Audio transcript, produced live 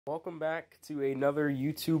Welcome back to another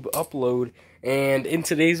YouTube upload, and in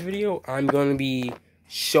today's video I'm going to be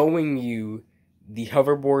showing you the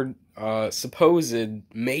hoverboard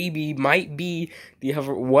might be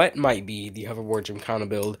the Hoverboard Gymkhana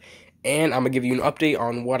build, and I'm going to give you an update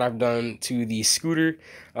on what I've done to the scooter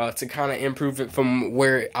to kind of improve it from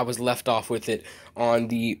where I was left off with it on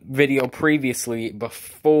the video previously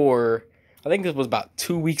before. I think this was about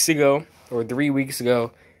 2 weeks ago or 3 weeks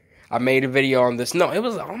ago. I made a video on this. No, it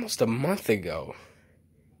was almost a month ago.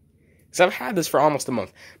 So I've had this for almost a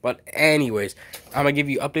month. But anyways, I'm going to give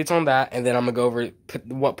you updates on that. And then I'm going to go over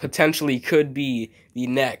what potentially could be the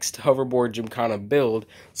next Hoverboard Gymkhana build.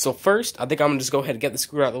 So first, I think I'm going to just go ahead and get the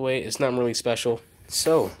scooter out of the way. It's nothing really special.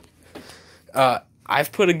 So,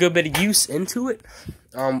 I've put a good bit of use into it.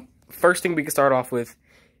 First thing we can start off with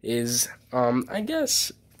is, I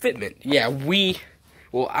guess, fitment. Yeah,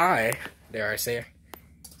 I, dare I say,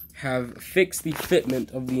 have fixed the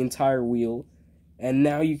fitment of the entire wheel, and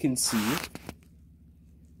now you can see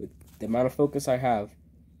with the amount of focus I have,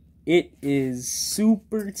 it is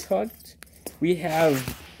super tucked. We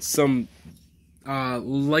have some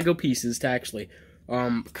Lego pieces to actually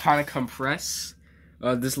kind of compress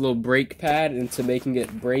this little brake pad into making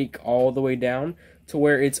it brake all the way down to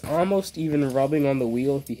where it's almost even rubbing on the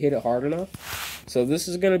wheel if you hit it hard enough. So this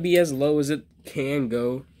is going to be as low as it can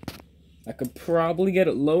go. I could probably get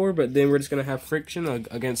it lower, but then we're just going to have friction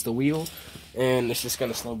against the wheel, and it's just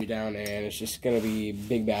going to slow me down, and it's just going to be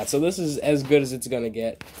big bad. So this is as good as it's going to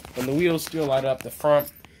get. And the wheels still light up. The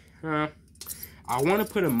front, I want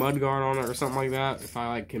to put a mud guard on it or something like that if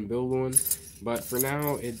I can build one. But for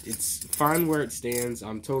now, it's fine where it stands.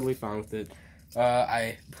 I'm totally fine with it.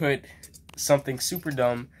 I put something super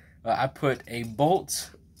dumb. I put a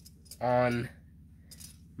bolt on...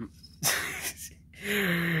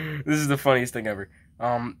 This is the funniest thing ever.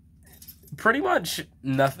 Pretty much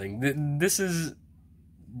nothing. This is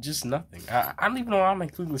just nothing. I don't even know why I'm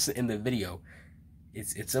including this in the video.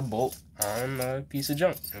 It's a bolt on a piece of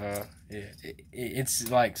junk.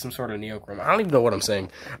 It's like some sort of neochrome. I don't even know what I'm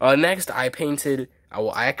saying. Next, I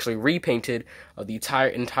actually repainted the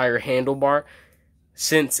entire handlebar,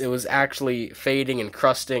 since it was actually fading and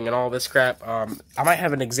crusting and all this crap. I might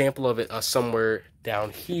have an example of it somewhere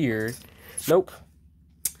down here. Nope.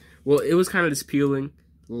 Well, it was kind of just peeling,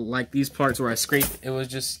 like these parts where I scraped. It was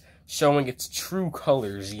just showing its true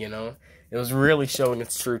colors, you know? It was really showing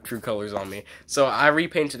its true colors on me. So I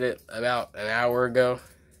repainted it about an hour ago.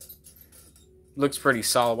 Looks pretty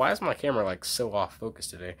solid. Why is my camera, like, so off focus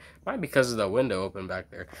today? Might be because of the window open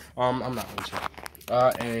back there. I'm not really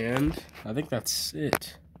sure. And I think that's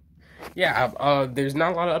it. Yeah, there's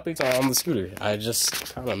not a lot of updates on the scooter. I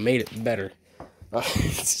just kind of made it better.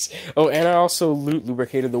 Oh, and I also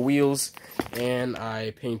lubricated the wheels, and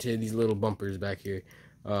I painted these little bumpers back here,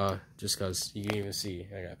 just because you can even see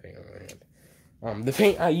I got paint on my hand. The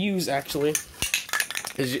paint I use actually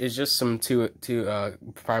is just some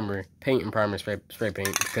primer paint and primer spray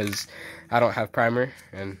paint, because I don't have primer,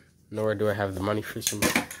 and nor do I have the money for some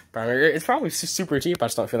primer. It's probably super cheap. I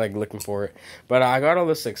just don't feel like looking for it. But I got all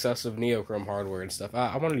this excessive neochrome hardware and stuff.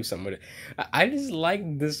 I want to do something with it. I just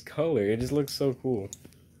like this color. It just looks so cool.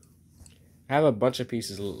 I have a bunch of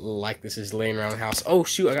pieces like this is laying around the house. Oh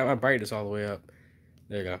shoot, I got my brightness all the way up.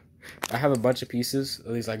 There you go. I have a bunch of pieces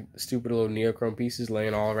of these like stupid little neochrome pieces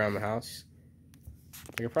laying all around the house.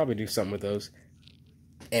 I could probably do something with those.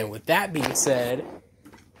 And with that being said,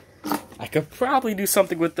 I could probably do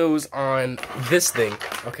something with those on this thing.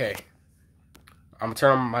 Okay. I'm gonna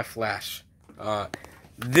turn on my flash.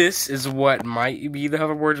 This is what might be the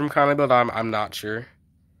Hoverboard Gymkhana build. I'm not sure.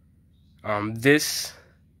 This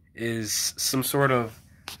is some sort of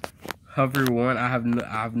Hover One. I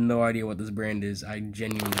have no idea what this brand is. I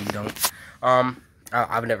genuinely don't.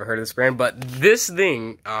 I've never heard of this brand, but this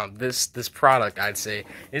thing, this product, I'd say,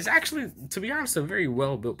 is actually, to be honest, a very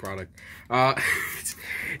well built product.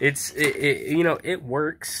 You know, it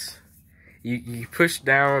works. You push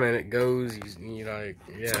down and it goes. You know, like,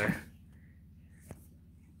 yeah.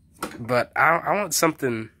 But I want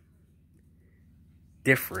something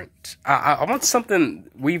different. I want something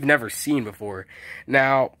we've never seen before.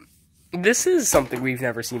 Now, this is something we've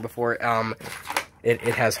never seen before. It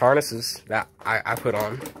has harnesses that I put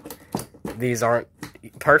on. These aren't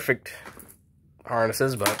perfect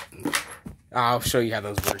harnesses, but I'll show you how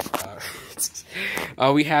those work.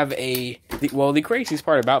 We have the craziest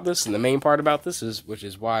part about this, and the main part about this is, which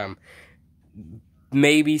is why I'm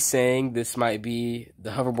maybe saying this might be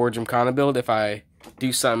the Hoverboard Gymkhana build if I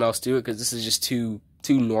do something else to it, because this is just too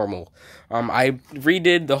normal. I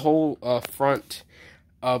redid the whole front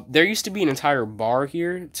there used to be an entire bar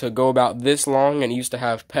here to go about this long, and it used to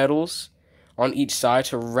have pedals on each side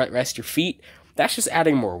to rest your feet. That's just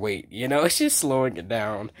adding more weight, you know? It's just slowing it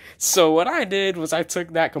down. So what I did was I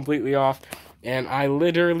took that completely off, and I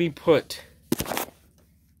literally put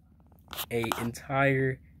a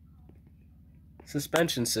entire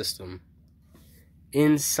suspension system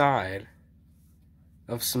inside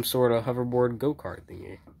of some sort of hoverboard go-kart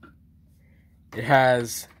thingy. It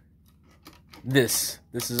has this.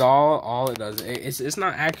 This is all it does. It's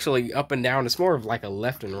not actually up and down. It's more of like a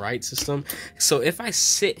left and right system. So if I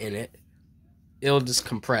sit in it, it'll just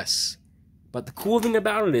compress. But the cool thing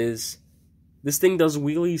about it is this thing does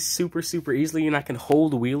wheelies super easily, and I can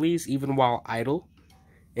hold wheelies even while idle.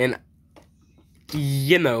 And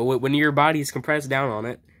you know, when your body is compressed down on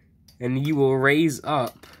it and you will raise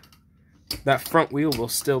up, that front wheel will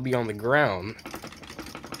still be on the ground.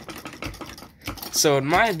 So in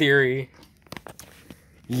my theory,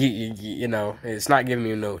 you know, it's not giving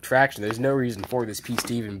me no traction. There's no reason for this piece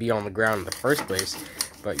to even be on the ground in the first place.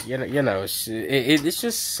 But you know, it's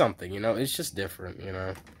just something. You know, it's just different. You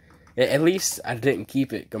know, at least I didn't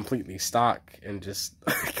keep it completely stock and just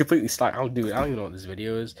completely stock. I don't even know what this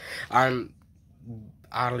video is. I don't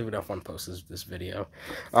even know if I want to post this video.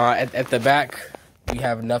 At the back, we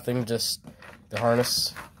have nothing, just the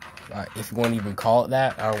harness. If you want to even call it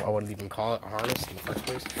that, I wouldn't even call it a harness in the first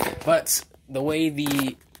place. But the way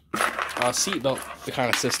the seatbelt kind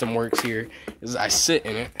of system works here is I sit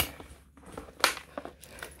in it,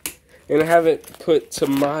 and I have it put to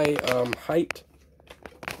my height.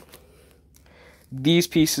 These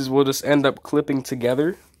pieces will just end up clipping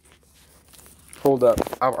together. Hold up,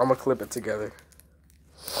 I'm gonna clip it together.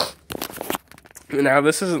 Now,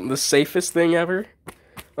 this isn't the safest thing ever,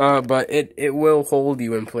 but it will hold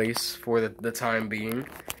you in place for the time being.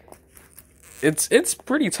 It's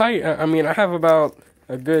pretty tight. I mean, I have about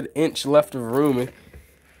a good inch left of room.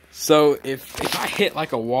 So if I hit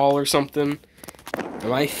like a wall or something,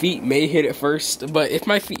 my feet may hit it first. But if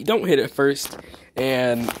my feet don't hit it first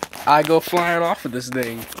and I go flying off of this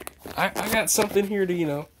thing, I got something here to, you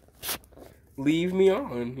know, leave me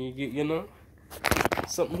on. You know,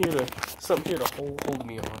 something here to hold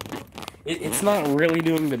me on. It's not really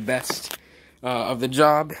doing the best of the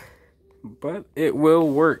job, but it will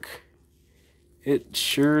work. It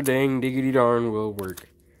sure dang diggity darn will work.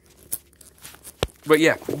 But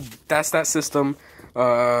yeah, that's that system.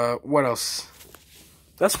 What else?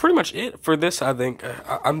 That's pretty much it for this, I think.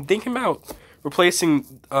 I'm thinking about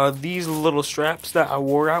replacing these little straps that I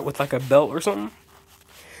wore out with like a belt or something.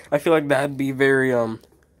 I feel like that'd be very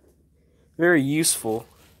useful.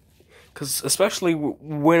 Because especially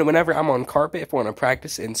whenever I'm on carpet, if I want to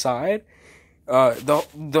practice inside, the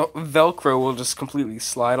Velcro will just completely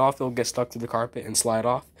slide off. It'll get stuck to the carpet and slide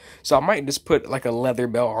off. So I might just put like a leather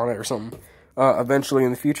belt on it or something eventually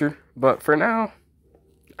in the future. But for now,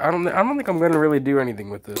 I don't think I'm gonna really do anything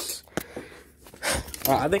with this.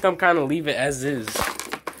 I think I'm kind of leave it as is,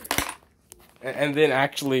 and then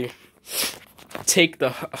actually take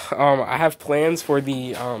the I have plans for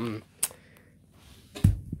the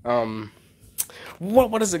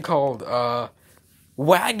what is it called?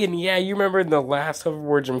 Wagon. Yeah, you remember in the last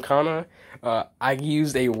Hoverboard Gymkhana, I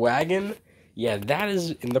used a wagon. Yeah, that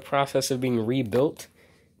is in the process of being rebuilt,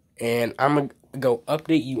 and I'm gonna go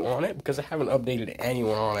update you on it because I haven't updated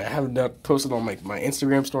anyone on it. I haven't posted on like my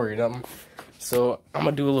Instagram story or nothing. So I'm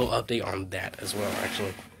gonna do a little update on that as well.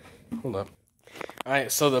 Actually, hold up. All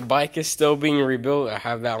right, so the bike is still being rebuilt. I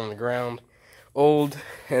have that on the ground, old,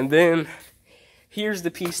 and then here's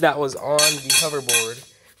the piece that was on the hoverboard.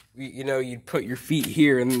 You know, you'd put your feet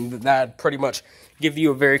here, and that pretty much give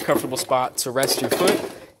you a very comfortable spot to rest your foot.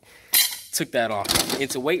 Took that off.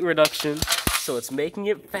 It's a weight reduction, so it's making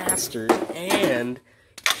it faster, and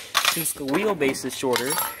since the wheelbase is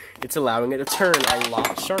shorter, it's allowing it to turn a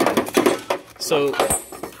lot sharper. So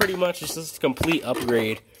pretty much it's just a complete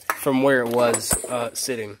upgrade from where it was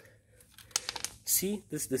sitting. See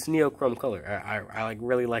this neochrome color? I like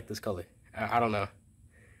really like this color. I don't know.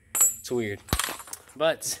 It's weird.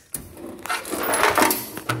 But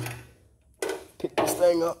pick this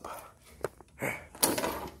thing up.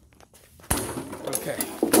 Okay.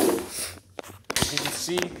 As you can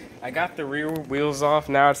see, I got the rear wheels off.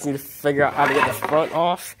 Now I just need to figure out how to get the front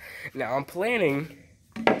off. Now I'm planning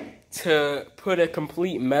to put a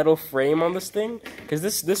complete metal frame on this thing, because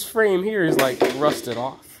this frame here is like rusted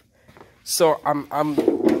off. So I'm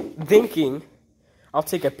thinking I'll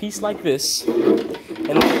take a piece like this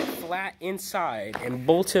and lay it flat inside and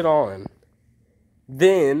bolt it on.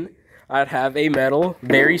 Then I'd have a metal,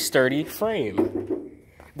 very sturdy frame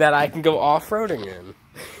that I can go off-roading in.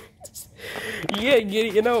 Yeah,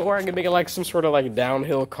 you know, or I can make it like some sort of like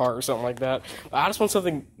downhill cart or something like that. But I just want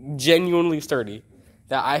something genuinely sturdy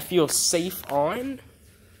that I feel safe on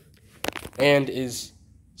and is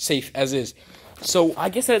safe as is. So I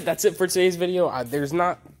guess that's it for today's video. There's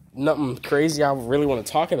nothing crazy I really want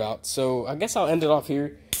to talk about. So I guess I'll end it off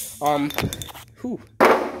here.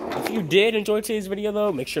 If you did enjoy today's video,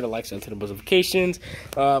 though, make sure to like, set the notifications.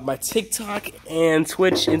 My TikTok and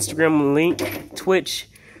Twitch, Instagram link, Twitch.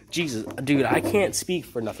 Jesus, dude, I can't speak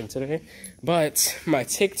for nothing today. But my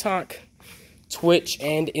TikTok, Twitch,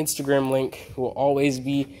 and Instagram link will always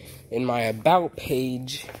be in my About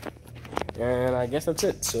page. And I guess that's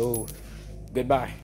it. So, goodbye.